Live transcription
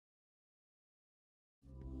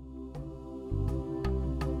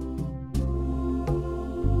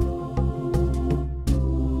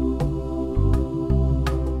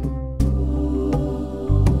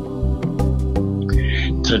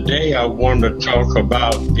Today I want to talk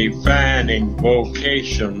about defining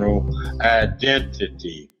vocational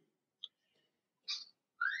identity.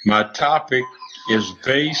 My topic is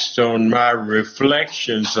based on my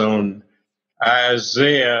reflections on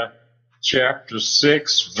Isaiah chapter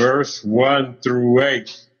 6, verse 1 through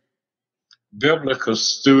 8. Biblical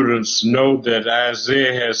students know that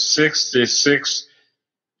Isaiah has 66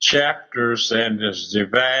 chapters and is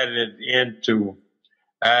divided into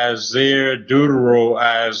Isaiah,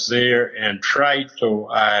 Deutero-Isaiah, and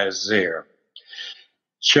Trito-Isaiah.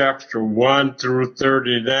 Chapter 1 through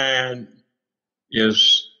 39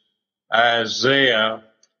 is Isaiah,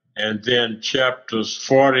 and then chapters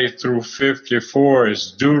 40 through 54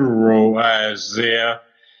 is Deutero-Isaiah,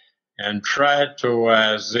 and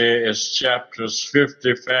Trito-Isaiah is chapters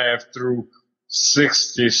 55 through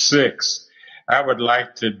 66. I would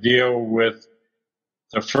like to deal with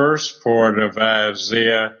the first part of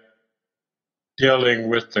Isaiah, dealing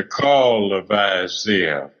with the call of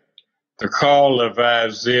Isaiah. The call of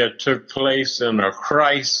Isaiah took place in a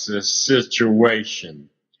crisis situation.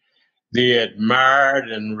 The admired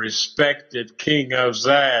and respected King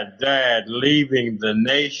Uzziah died, leaving the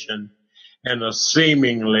nation in a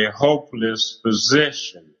seemingly hopeless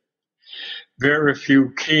position. Very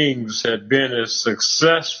few kings had been as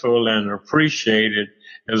successful and appreciated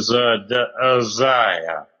as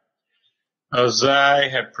Uzziah. Uzziah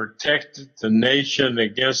had protected the nation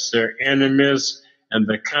against their enemies, and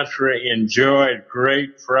the country enjoyed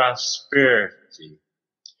great prosperity.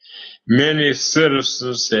 Many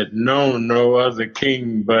citizens had known no other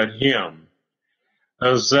king but him.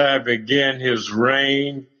 Uzziah began his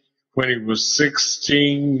reign when he was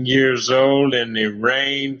 16 years old, and he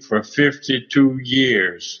reigned for 52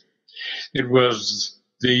 years. It was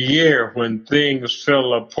the year when things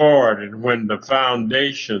fell apart and when the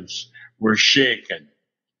foundations were shaken.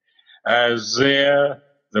 Isaiah,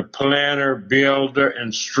 the planner, builder,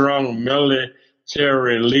 and strong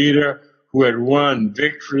military leader who had won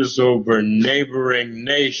victories over neighboring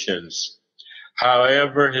nations.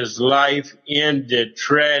 However, his life ended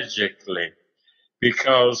tragically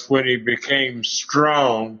because when he became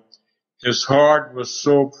strong, his heart was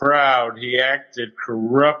so proud he acted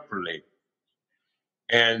corruptly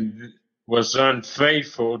and was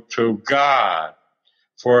unfaithful to God,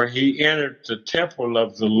 for he entered the temple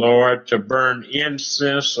of the Lord to burn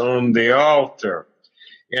incense on the altar.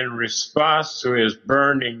 In response to his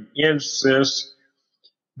burning incense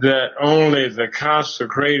that only the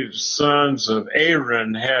consecrated sons of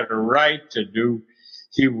Aaron had a right to do,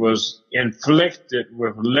 he was inflicted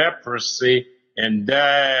with leprosy and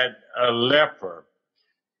died a leper.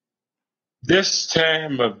 This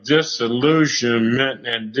time of disillusionment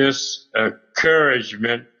and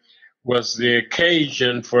discouragement was the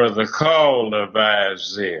occasion for the call of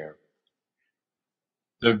Isaiah.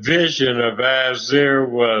 The vision of Isaiah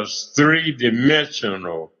was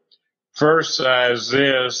three-dimensional. First,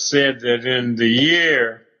 Isaiah said that in the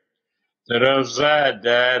year that Uzziah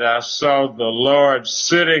died, I saw the Lord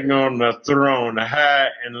sitting on the throne, high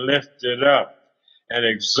and lifted up, and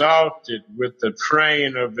exalted with the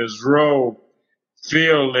train of his robe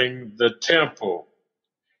filling the temple.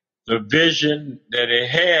 The vision that he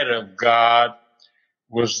had of God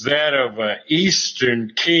was that of an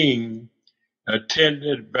eastern king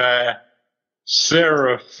attended by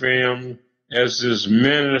seraphim as his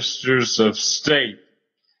ministers of state.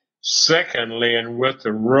 Secondly, and with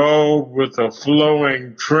a robe with a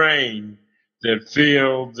flowing train that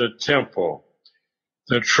filled the temple.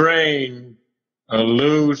 The train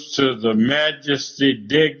alludes to the majesty,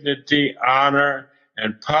 dignity, honor,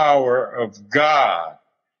 and power of God.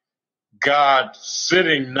 God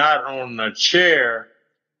sitting not on a chair,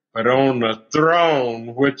 but on a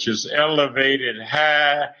throne which is elevated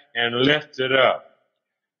high and lifted up.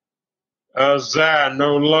 Uzziah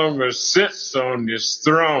no longer sits on his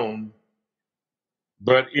throne,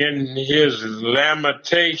 but in his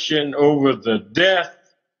lamentation over the death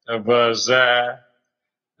of Uzziah,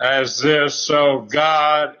 Isaiah saw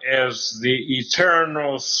God as the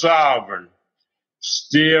eternal sovereign,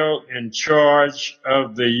 still in charge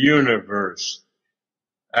of the universe.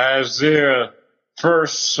 Isaiah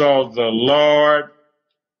first saw the Lord,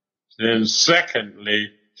 then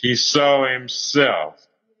secondly, he saw himself.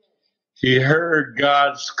 He heard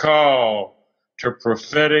God's call to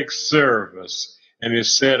prophetic service, and he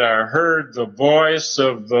said, I heard the voice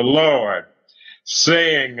of the Lord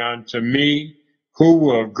saying unto me, who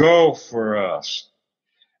will go for us?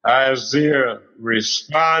 Isaiah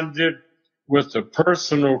responded with a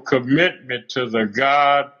personal commitment to the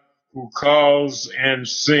God who calls and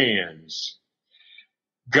sends.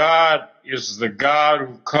 God is the God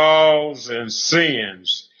who calls and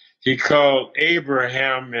sends. He called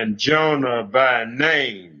Abraham and Jonah by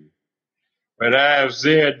name, but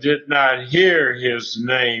Isaiah did not hear his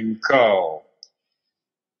name called.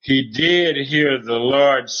 He did hear the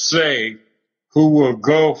Lord say, "Who will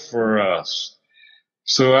go for us?"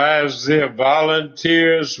 So Isaiah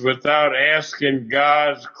volunteers without asking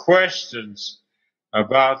God questions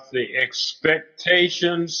about the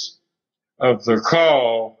expectations of the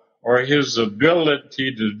call or his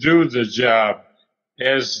ability to do the job,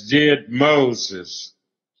 as did Moses.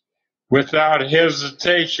 Without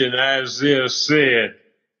hesitation, Isaiah said,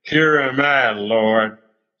 "Here am I, Lord,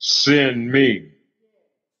 send me."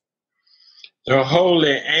 The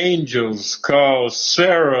holy angels, called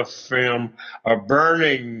seraphim, are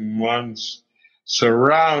burning ones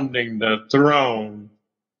surrounding the throne,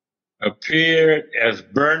 appeared as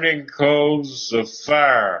burning coals of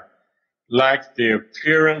fire, like the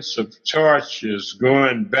appearance of torches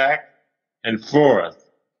going back and forth.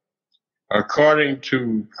 According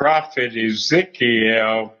to prophet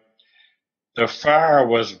Ezekiel, the fire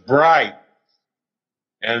was bright,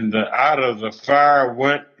 and out of the fire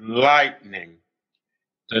went lightning.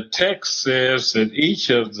 The text says that each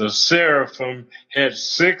of the seraphim had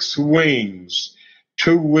 6 wings,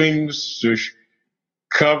 2 wings to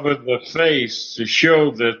cover the face to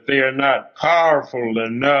show that they are not powerful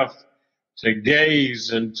enough to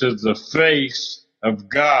gaze into the face of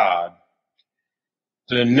God.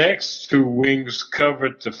 The next 2 wings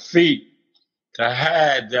covered the feet to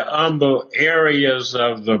hide the humble areas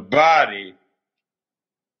of the body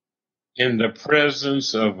in the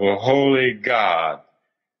presence of a holy God.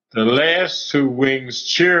 The last 2 wings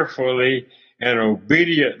cheerfully and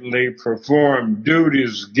obediently perform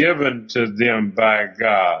duties given to them by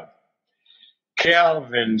God.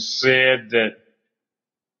 Calvin said that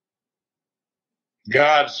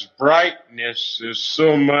God's brightness is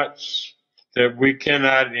so much that we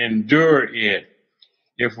cannot endure it.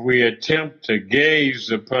 If we attempt to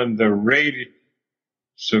gaze upon the radiance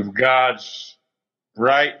of God's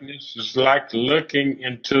brightness, it's like looking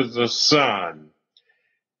into the sun.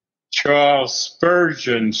 Charles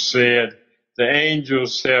Spurgeon said, "The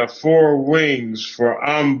angels have 4 wings for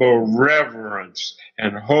humble reverence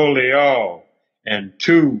and holy awe, and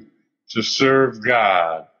 2 to serve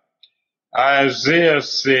God." Isaiah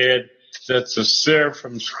said that the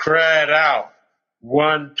seraphims cried out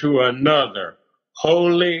one to another,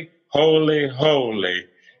 "Holy, holy, holy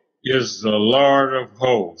is the Lord of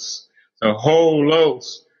hosts. The whole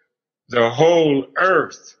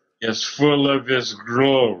earth is full of his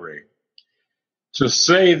glory." To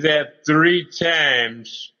say that 3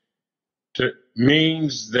 times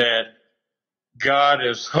means that God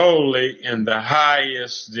is holy in the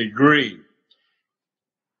highest degree.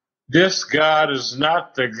 This God is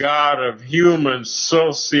not the God of human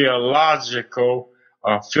sociological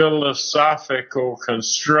or philosophical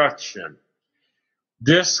construction.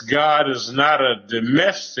 This God is not a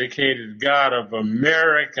domesticated God of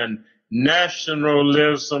American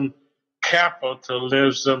nationalism,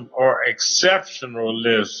 capitalism, or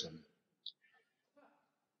exceptionalism,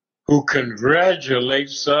 who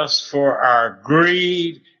congratulates us for our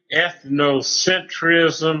greed,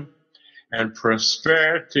 ethnocentrism, and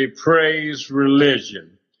prosperity praise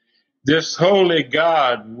religion. This holy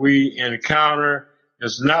God we encounter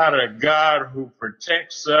is not a God who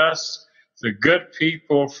protects us, the good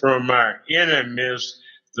people, from our enemies,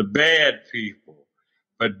 the bad people.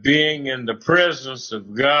 But being in the presence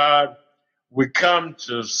of God, we come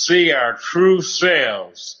to see our true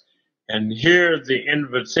selves and hear the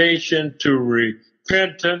invitation to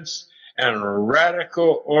repentance and a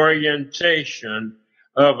radical orientation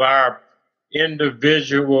of our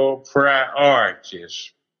individual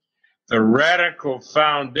priorities. The radical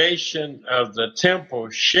foundation of the temple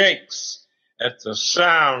shakes at the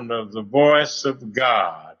sound of the voice of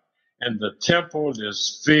God, and the temple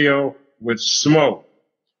is filled with smoke.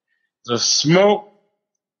 The smoke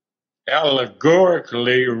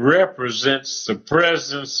allegorically represents the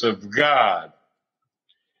presence of God.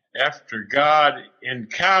 After God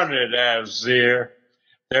encountered Isaiah,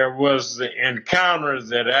 there was the encounter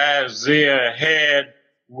that Isaiah had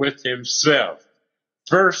with himself.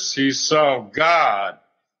 First, he saw God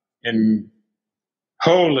in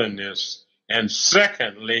holiness, and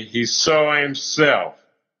secondly, he saw himself.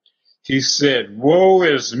 He said, "Woe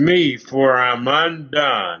is me, for I'm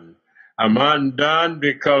undone. I'm undone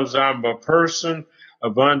because I'm a person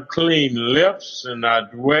of unclean lips, and I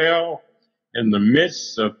dwell in the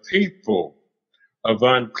midst of people of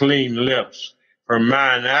unclean lips. For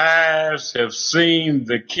mine eyes have seen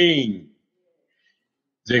the King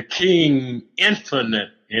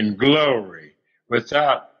infinite in glory,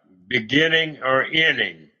 without beginning or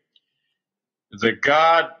ending, the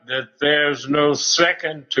God that there's no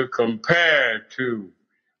second to compare to,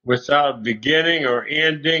 without beginning or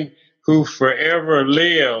ending, who forever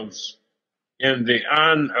lives in the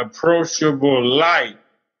unapproachable light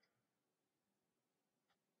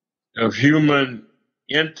of human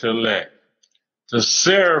intellect. The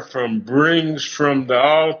seraphim brings from the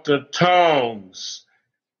altar tongues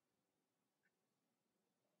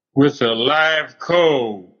with a live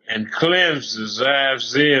coal and cleanses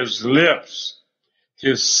Isaiah's lips.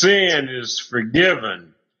 His sin is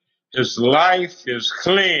forgiven. His life is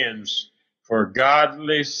cleansed for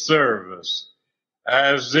godly service.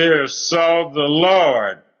 Isaiah saw the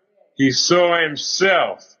Lord. He saw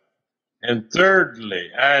himself. And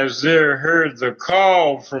thirdly, Isaiah heard the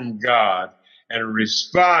call from God and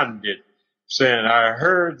responded, saying, I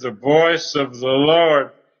heard the voice of the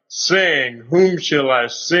Lord saying, whom shall I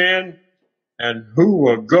send, and who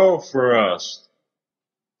will go for us?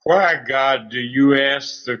 Why, God, do you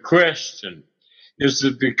ask the question? Is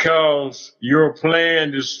it because your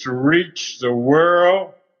plan is to reach the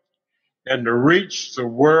world, and to reach the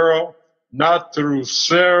world not through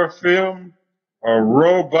seraphim or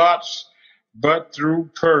robots, but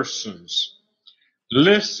through persons?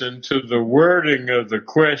 Listen to the wording of the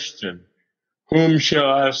question, whom shall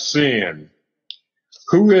I send?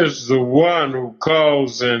 Who is the one who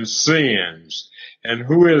calls and sends? And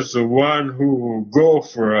who is the one who will go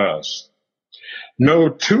for us? No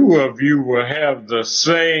two of you will have the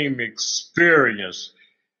same experience,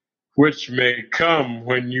 which may come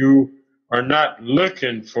when you are not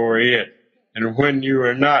looking for it and when you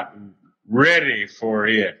are not ready for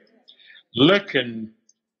it. Looking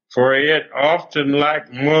for it often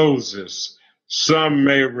like Moses. Some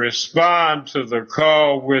may respond to the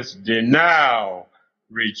call with denial,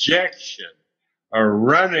 rejection, or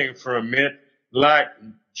running from it like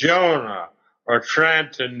Jonah, or trying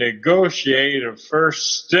to negotiate a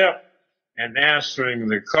first step in answering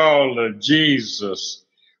the call of Jesus,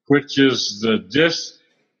 which is the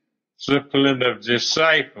discipline of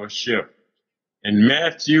discipleship. In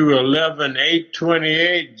Matthew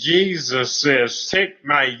 11:8-28, Jesus says, take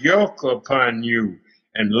my yoke upon you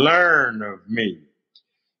and learn of me.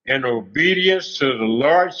 In obedience to the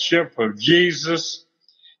lordship of Jesus,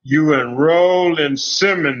 you enroll in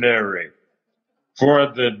seminary for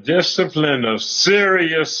the discipline of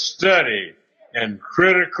serious study and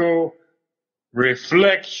critical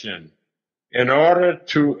reflection in order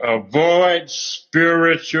to avoid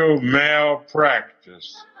spiritual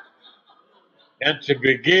malpractice and to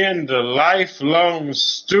begin the lifelong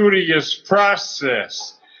studious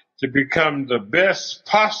process to become the best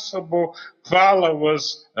possible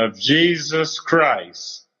followers of Jesus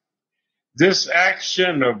Christ. This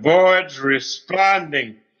action avoids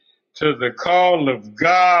responding to the call of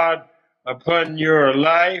God upon your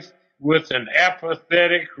life with an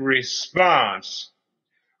apathetic response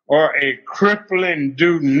or a crippling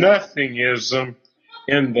do-nothingism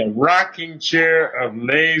in the rocking chair of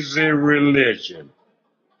lazy religion.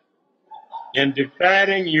 In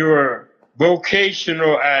defining your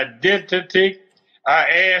vocational identity, I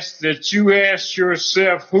ask that you ask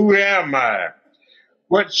yourself, who am I?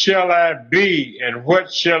 What shall I be, and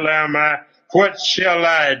what shall I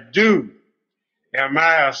do? Am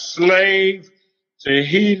I a slave to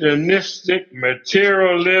hedonistic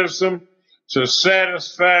materialism to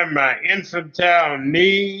satisfy my infantile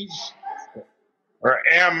needs? Or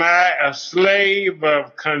am I a slave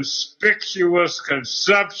of conspicuous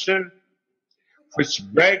consumption, which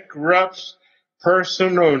bankrupts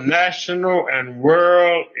personal, national, and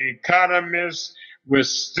world economies with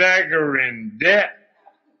staggering debt?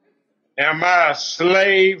 Am I a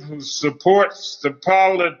slave who supports the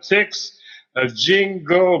politics of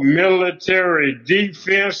jingo military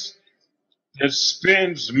defense that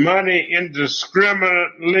spends money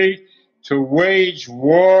indiscriminately to wage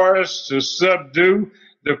wars to subdue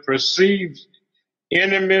the perceived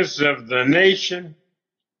enemies of the nation?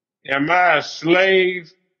 Am I a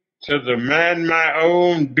slave to the mind my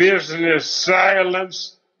own business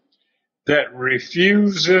silence that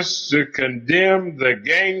refuses to condemn the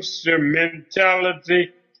gangster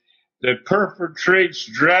mentality that perpetrates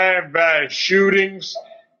drive-by shootings,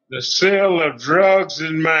 the sale of drugs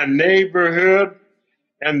in my neighborhood,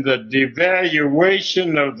 and the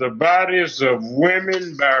devaluation of the bodies of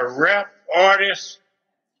women by rap artists?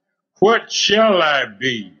 What shall I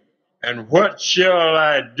be, and what shall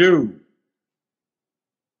I do?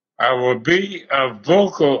 I will be a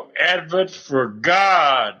vocal advocate for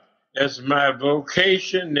God as my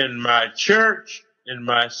vocation in my church, in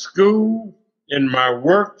my school, in my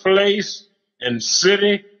workplace and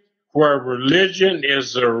city, where religion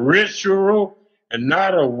is a ritual and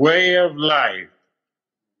not a way of life.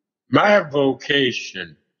 My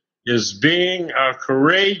vocation is being a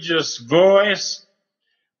courageous voice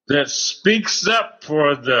that speaks up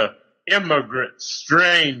for the immigrant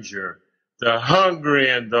stranger, the hungry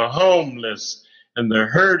and the homeless and the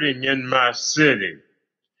hurting in my city.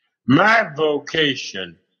 My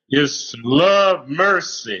vocation is to love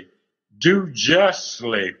mercy, do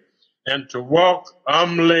justly, and to walk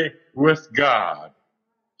humbly with God.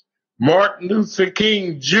 Martin Luther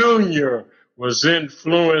King Jr. was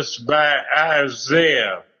influenced by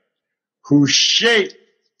Isaiah, who shaped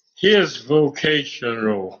his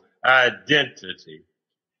vocational identity.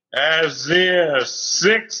 Isaiah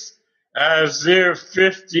 6, Isaiah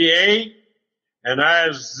 58, and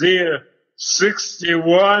Isaiah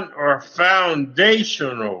 61 are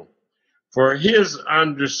foundational for his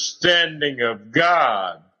understanding of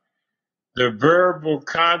God, the verbal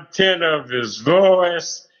content of his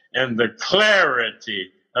voice, and the clarity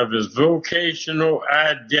of his vocational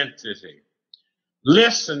identity.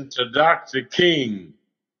 Listen to Dr. King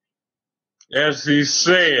as he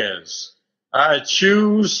says, I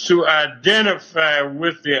choose to identify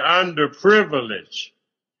with the underprivileged.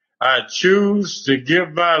 I choose to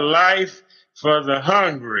give my life for the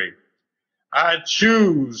hungry. I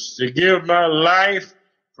choose to give my life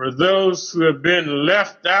for those who have been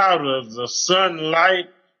left out of the sunlight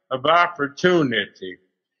of opportunity.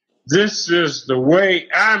 This is the way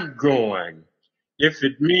I'm going. If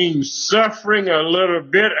it means suffering a little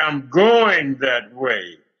bit, I'm going that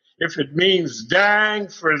way. If it means dying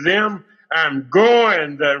for them, I'm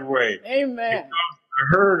going that way. Amen. Because I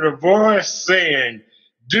heard a voice saying,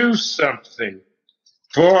 do something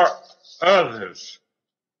for others.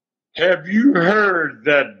 Have you heard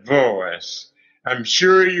that voice? I'm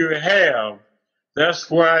sure you have. That's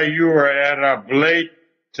why you are at Oblate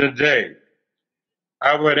today.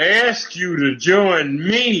 I would ask you to join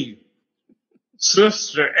me,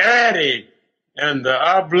 Sister Addie, and the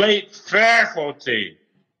Oblate faculty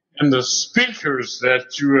and the speakers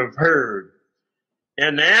that you have heard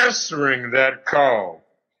in answering that call,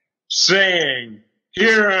 saying,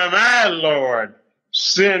 here am I, Lord,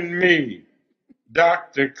 send me.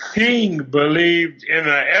 Dr. King believed in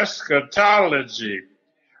an eschatology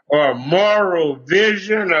or a moral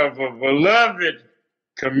vision of a beloved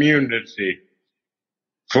community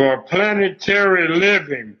for planetary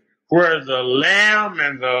living where the lamb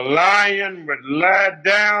and the lion would lie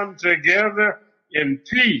down together in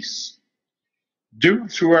peace. Due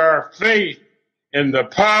to our faith in the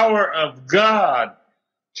power of God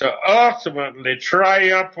to ultimately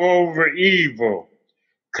triumph over evil,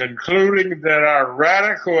 concluding that our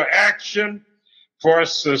radical action for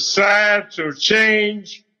societal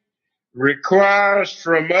change requires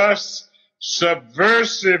from us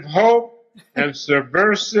subversive hope and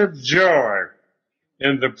subversive joy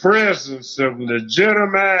in the presence of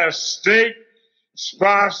legitimized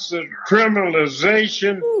state-sponsored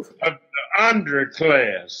criminalization of the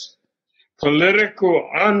underclass, political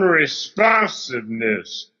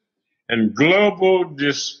unresponsiveness, and global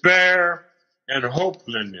despair and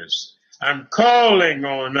hopelessness. I'm calling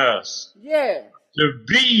on us to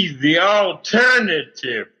be the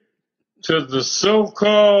alternative to the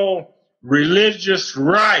so-called religious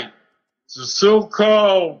right, the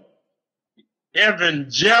so-called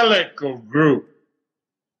evangelical group.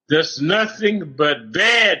 That's nothing but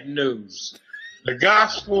bad news. The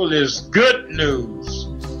gospel is good news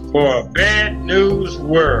for a bad news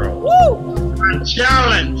world. Woo! I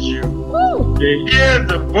challenge you Woo! to hear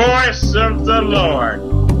the voice of the Lord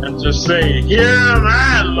and to say, here am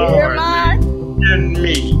I, Lord, in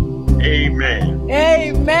me. Amen. Amen.